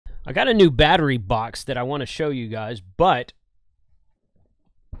I got a new battery box that I want to show you guys, but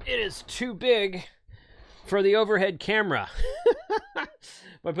it is too big for the overhead camera.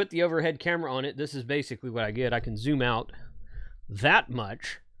 If I put the overhead camera on it, this is basically what I get. I can zoom out that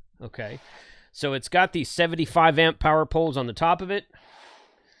much. Okay, so it's got these 75 amp power poles on the top of it,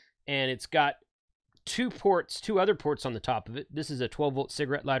 and it's got two other ports on the top of it. This is a 12-volt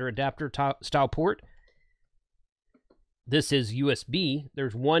cigarette lighter adapter style port. This is USB.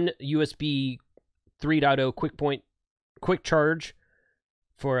 There's one USB 3.0 quick charge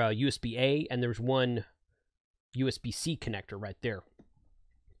for USB-A, and there's one USB-C connector right there.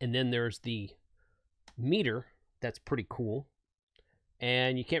 And then there's the meter. That's pretty cool.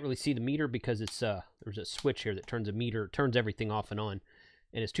 And you can't really see the meter because it's there's a switch here that turns everything off and on.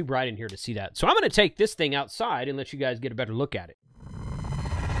 And it's too bright in here to see that. So I'm going to take this thing outside and let you guys get a better look at it.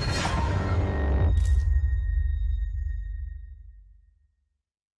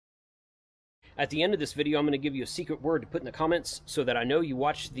 At the end of this video, I'm going to give you a secret word to put in the comments so that I know you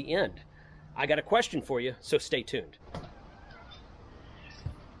watched the end. I got a question for you, so stay tuned.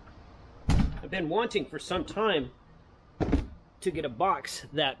 I've been wanting for some time to get a box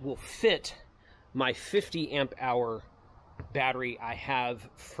that will fit my 50 amp hour battery I have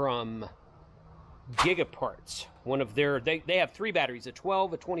from Gigaparts. One of their, they have three batteries, a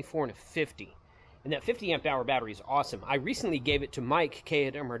 12, a 24, and a 50. And that 50 amp hour battery is awesome. I recently gave it to Mike K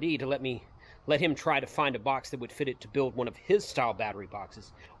at MRD to let him try to find a box that would fit it to build one of his style battery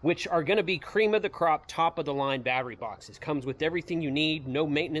boxes, which are going to be cream of the crop, top of the line battery boxes. Comes with everything you need, no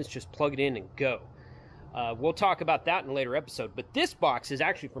maintenance, just plug it in and go. We'll talk about that in a later episode, but this box is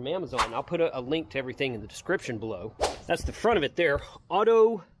actually from Amazon. I'll put a link to everything in the description below. That's the front of it there.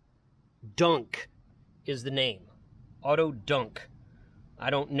 Auto Dunk is the name. Auto Dunk. I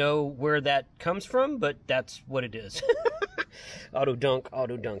don't know where that comes from, but that's what it is. Auto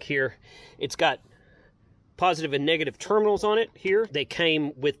Dunk here. It's got positive and negative terminals on it here. They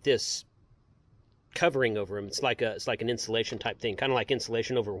came with this covering over them. It's like an insulation type thing, kind of like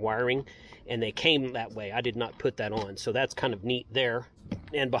insulation over wiring, and they came that way. I did not put that on, so that's kind of neat there.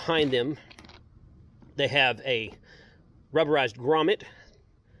 And behind them, they have a rubberized grommet,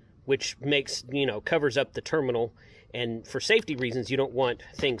 which makes, covers up the terminal. And for safety reasons, you don't want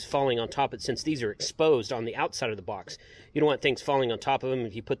things falling on top of it, since these are exposed on the outside of the box. You don't want things falling on top of them.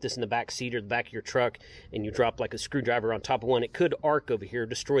 If you put this in the back seat or the back of your truck and you drop like a screwdriver on top of one, it could arc over here,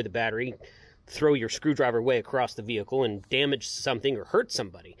 destroy the battery, throw your screwdriver way across the vehicle and damage something or hurt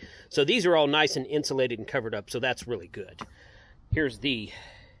somebody. So these are all nice and insulated and covered up, so that's really good. Here's the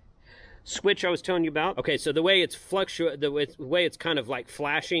switch I was telling you about. Okay, so the way it's the way it's kind of like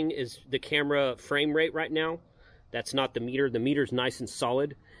flashing is the camera frame rate right now. That's not the meter. The meter's nice and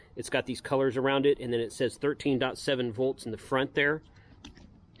solid. It's got these colors around it, and then it says 13.7 volts in the front there.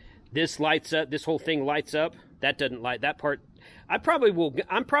 This lights up. This whole thing lights up. That doesn't light. That part, I'm probably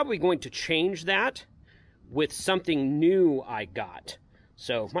going to change that with something new I got.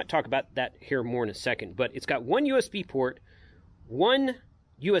 So might talk about that here more in a second. But it's got one USB port, one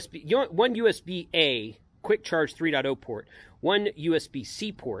USB-A quick charge 3.0 port, one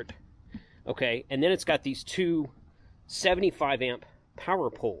USB-C port. Okay, and then it's got these two 75 amp power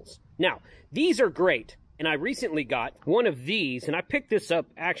poles. Now, these are great, and I recently got one of these, and I picked this up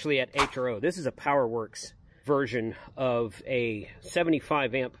actually at HRO. This is a PowerWorks version of a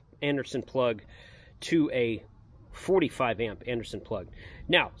 75 amp Anderson plug to a 45 amp Anderson plug.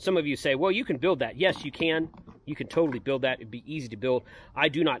 Now, some of you say, well, you can build that. Yes, you can. You can totally build that. It'd be easy to build. I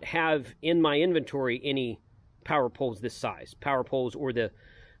do not have in my inventory any power poles this size. Power poles or the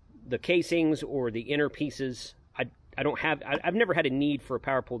casings or the inner pieces. I don't have, I've never had a need for a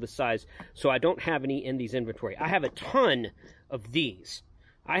power pole this size, so I don't have any in these inventory. I have a ton of these.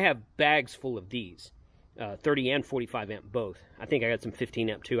 I have bags full of these, 30 and 45 amp both. I think I got some 15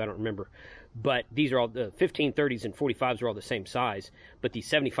 amp too, I don't remember. But these are all, the 15, 30s, and 45s are all the same size, but these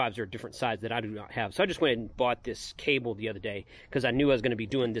 75s are a different size that I do not have. So I just went and bought this cable the other day because I knew I was going to be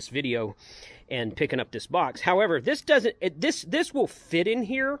doing this video and picking up this box. However, this doesn't, this will fit in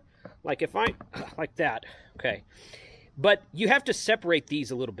here, like if I, like that, okay. But you have to separate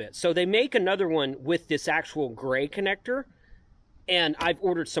these a little bit. So they make another one with this actual gray connector, and I've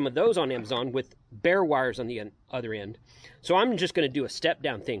ordered some of those on Amazon with bare wires on the other end. So I'm just going to do a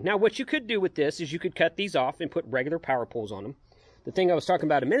step-down thing. Now, what you could do with this is you could cut these off and put regular power poles on them. The thing I was talking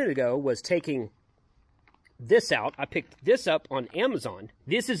about a minute ago was taking this out. I picked this up on Amazon.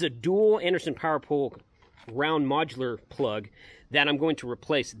 This is a dual Anderson power pole round modular plug that I'm going to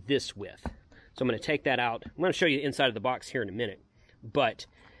replace this with. So I'm going to take that out. I'm going to show you the inside of the box here in a minute. But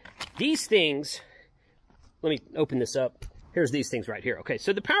these things, let me open this up. Here's these things right here. Okay,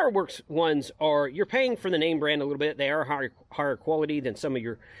 so the PowerWorks ones are, you're paying for the name brand a little bit. They are higher quality than some of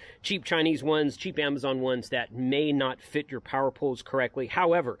your cheap Chinese ones, cheap Amazon ones that may not fit your power poles correctly.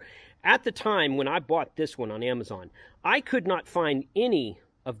 However, at the time when I bought this one on Amazon, I could not find any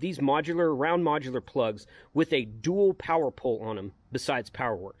of these round modular plugs with a dual power pole on them besides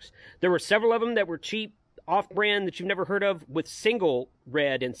PowerWorks. There were several of them that were cheap, off-brand, that you've never heard of, with single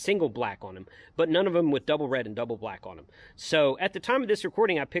red and single black on them, but none of them with double red and double black on them. So at the time of this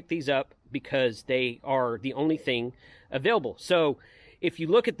recording, I picked these up because they are the only thing available. So if you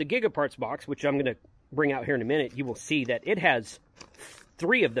look at the Gigaparts box, which I'm going to bring out here in a minute, you will see that it has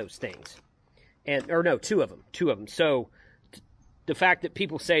 3 of those things. Or no, 2 of them. So the fact that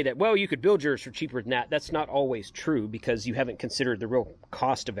people say that, well, you could build yours for cheaper than that, that's not always true because you haven't considered the real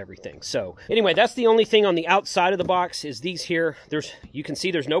cost of everything. So anyway, that's the only thing on the outside of the box is these here. You can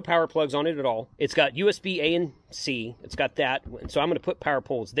see there's no power plugs on it at all. It's got USB A and C. It's got that. So I'm going to put power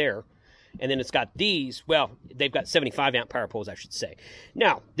poles there. And then it's got these. Well, they've got 75 amp power poles, I should say.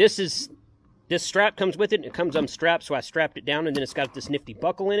 Now, this strap comes with it, and it comes unstrapped, so I strapped it down, and then it's got this nifty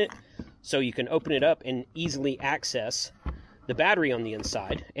buckle in it, so you can open it up and easily access the battery on the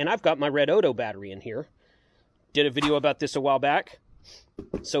inside. And I've got my Red Odo battery in here. Did a video about this a while back.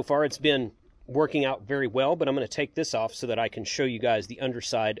 So far it's been working out very well, but I'm going to take this off so that I can show you guys the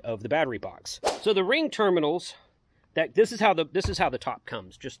underside of the battery box. So the ring terminals, this is how the top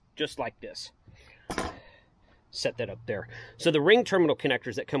comes, just like this. Set that up there. So the ring terminal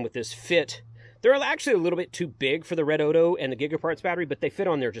connectors that come with this fit. They're actually a little bit too big for the Red Odo and the Gigaparts battery, but they fit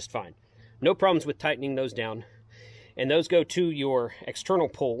on there just fine. No problems with tightening those down. And those go to your external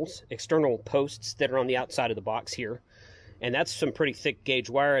poles, external posts that are on the outside of the box here. And that's some pretty thick gauge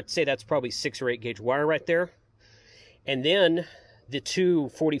wire. I'd say that's probably 6 or 8 gauge wire right there. And then the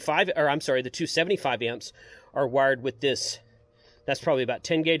 275 amps are wired with this. That's probably about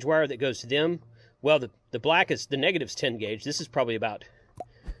 10 gauge wire that goes to them. Well, the negative's 10 gauge. This is probably about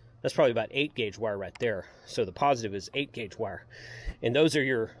 8 gauge wire right there. So the positive is 8 gauge wire. And those are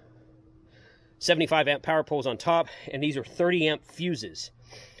your 75 amp power poles on top, and these are 30 amp fuses.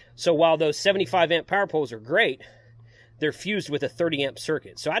 So while those 75 amp power poles are great, they're fused with a 30 amp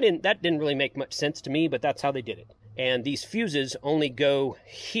circuit. So that didn't really make much sense to me, but that's how they did it. And these fuses only go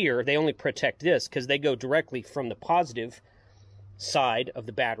here. They only protect this because they go directly from the positive side of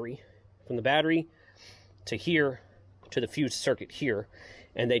the battery, from the battery to here, to the fused circuit here.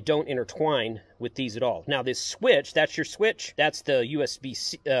 And they don't intertwine with these at all. Now this switch, that's your switch. That's the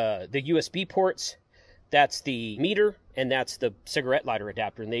USB ports. That's the meter, and that's the cigarette lighter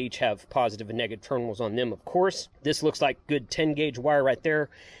adapter. And they each have positive and negative terminals on them, of course. This looks like good 10 gauge wire right there.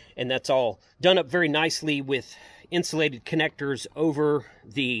 And that's all done up very nicely with insulated connectors over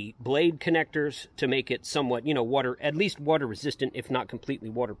the blade connectors to make it somewhat, at least water resistant, if not completely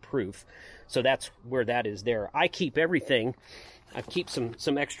waterproof. So that's where that is there. I keep everything. I keep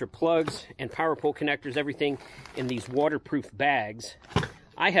some extra plugs and power pole connectors, everything in these waterproof bags.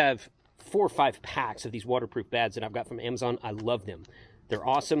 I have 4 or 5 packs of these waterproof bags that I've got from Amazon. I love them. They're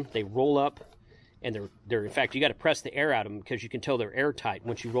awesome. They roll up, and they're in fact, you got to press the air out of them because you can tell they're airtight.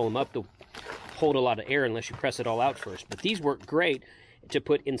 Once you roll them up, they'll hold a lot of air unless you press it all out first. But these work great to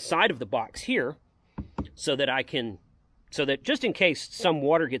put inside of the box here so that just in case some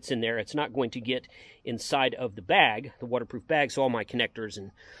water gets in there, it's not going to get inside of the bag, the waterproof bag, so all my connectors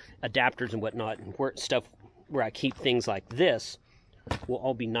and adapters and whatnot, and where I keep things like this, will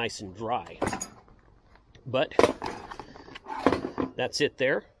all be nice and dry. But that's it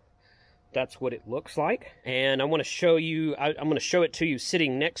there. That's what it looks like. And I want to show you, I'm going to show it to you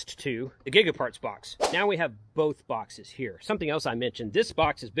sitting next to the Gigaparts box. Now we have both boxes here. Something else I mentioned, this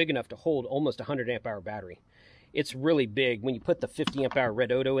box is big enough to hold almost a 100 amp hour battery. It's really big. When you put the 50 amp hour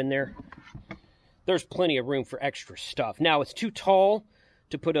Red Odo in there, there's plenty of room for extra stuff. Now, it's too tall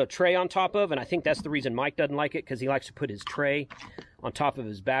to put a tray on top of, and I think that's the reason Mike doesn't like it, because he likes to put his tray on top of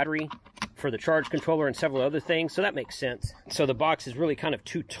his battery for the charge controller and several other things, so that makes sense. So the box is really kind of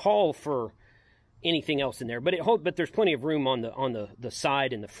too tall for anything else in there, but there's plenty of room on the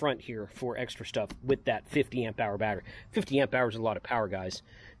side and the front here for extra stuff with that 50 amp hour battery. 50 amp hours is a lot of power, guys.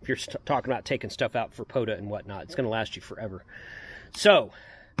 If you're talking about taking stuff out for POTA and whatnot, it's going to last you forever. So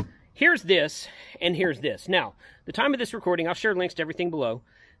here's this, and here's this. Now, the time of this recording, I'll share links to everything below.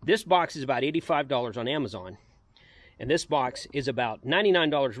 This box is about $85 on Amazon, and this box is about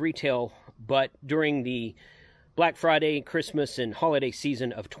 $99 retail, but during the Black Friday, Christmas, and holiday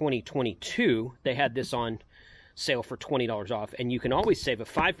season of 2022, they had this on sale for $20 off, and you can always save a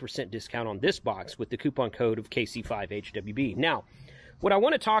 5% discount on this box with the coupon code of KC5HWB. Now, what I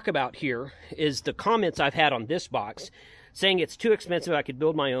want to talk about here is the comments I've had on this box saying it's too expensive. I could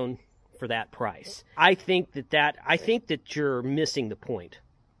build my own for that price. I think that you're missing the point,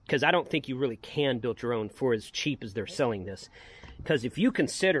 because I don't think you really can build your own for as cheap as they're selling this. Because if you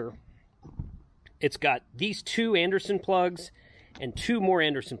consider it's got these 2 Anderson plugs and 2 more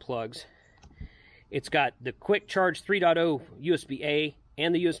Anderson plugs, it's got the quick charge 3.0 USB-A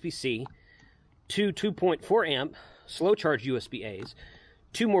and the USB-C, 2 2.4 amp slow charge USB-As,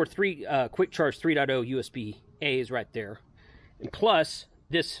 2 more quick charge 3.0 USB-As right there, and plus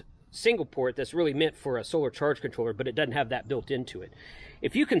this single port that's really meant for a solar charge controller, but it doesn't have that built into it.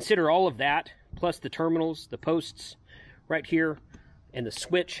 If you consider all of that, plus the terminals, the posts right here, and the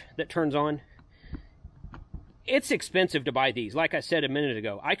switch that turns on, it's expensive to buy these. Like I said a minute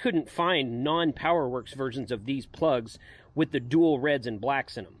ago, I couldn't find non-PowerWorks versions of these plugs with the dual reds and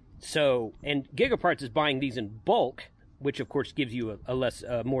blacks in them. So, and Gigaparts is buying these in bulk, which of course gives you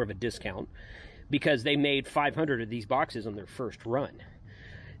more of a discount, because they made 500 of these boxes on their first run.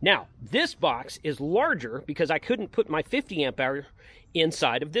 Now, this box is larger because I couldn't put my 50 amp hour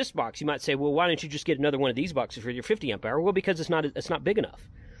inside of this box. You might say, well, why don't you just get another one of these boxes for your 50 amp hour? Well, because it's not big enough.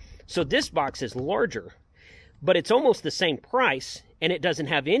 So this box is larger, but it's almost the same price, and it doesn't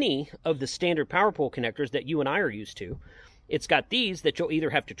have any of the standard power pole connectors that you and I are used to. It's got these that you'll either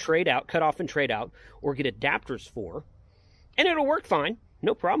have to trade out, cut off and trade out, or get adapters for, and it'll work fine.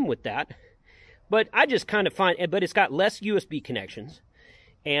 No problem with that. But I just kind of find, but it's got less USB connections,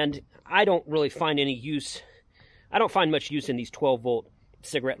 and I don't really find any use. I don't find much use in these 12-volt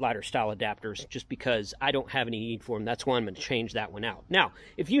cigarette lighter style adapters, just because I don't have any need for them. That's why I'm going to change that one out. Now,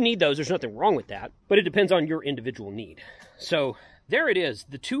 if you need those, there's nothing wrong with that, but it depends on your individual need. So there it is,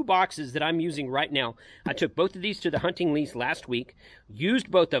 the 2 boxes that I'm using right now. I took both of these to the hunting lease last week,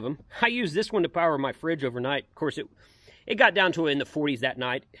 used both of them. I used this one to power my fridge overnight. Of course, it got down to in the 40s that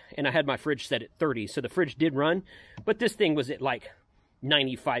night, and I had my fridge set at 30, so the fridge did run, but this thing was at like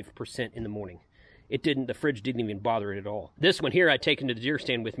 95% in the morning. The fridge didn't even bother it at all. This one here I'd taken to the deer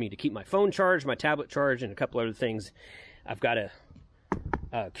stand with me to keep my phone charged, my tablet charged, and a couple other things. I've got a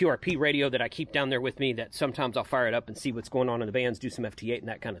QRP radio that I keep down there with me that sometimes I'll fire it up and see what's going on in the bands, do some FT8 and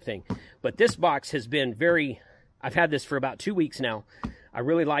that kind of thing. But this box has been I've had this for about 2 weeks now. I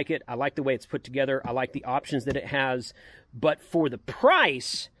really like it. I like the way it's put together. I like the options that it has. But for the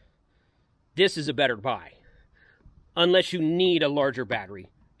price, this is a better buy. Unless you need a larger battery,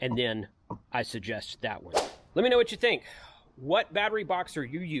 and then I suggest that one. Let me know what you think. What battery box are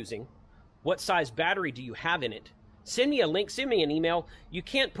you using? What size battery do you have in it? Send me a link, send me an email. You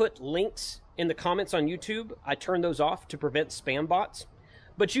can't put links in the comments on YouTube. I turn those off to prevent spam bots.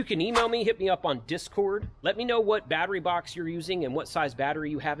 But you can email me, hit me up on Discord. Let me know what battery box you're using and what size battery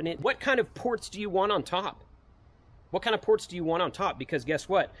you have in it. What kind of ports do you want on top? What kind of ports do you want on top? Because guess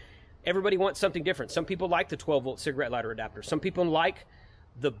what? Everybody wants something different. Some people like the 12-volt cigarette lighter adapter. Some people like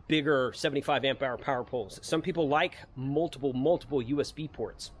the bigger 75 amp hour power poles. Some people like multiple USB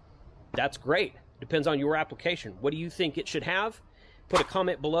ports. That's great. Depends on your application. What do you think it should have? Put a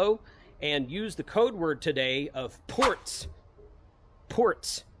comment below and use the code word today of ports.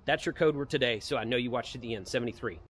 Ports. That's your code word today, so I know you watched to the end. 73.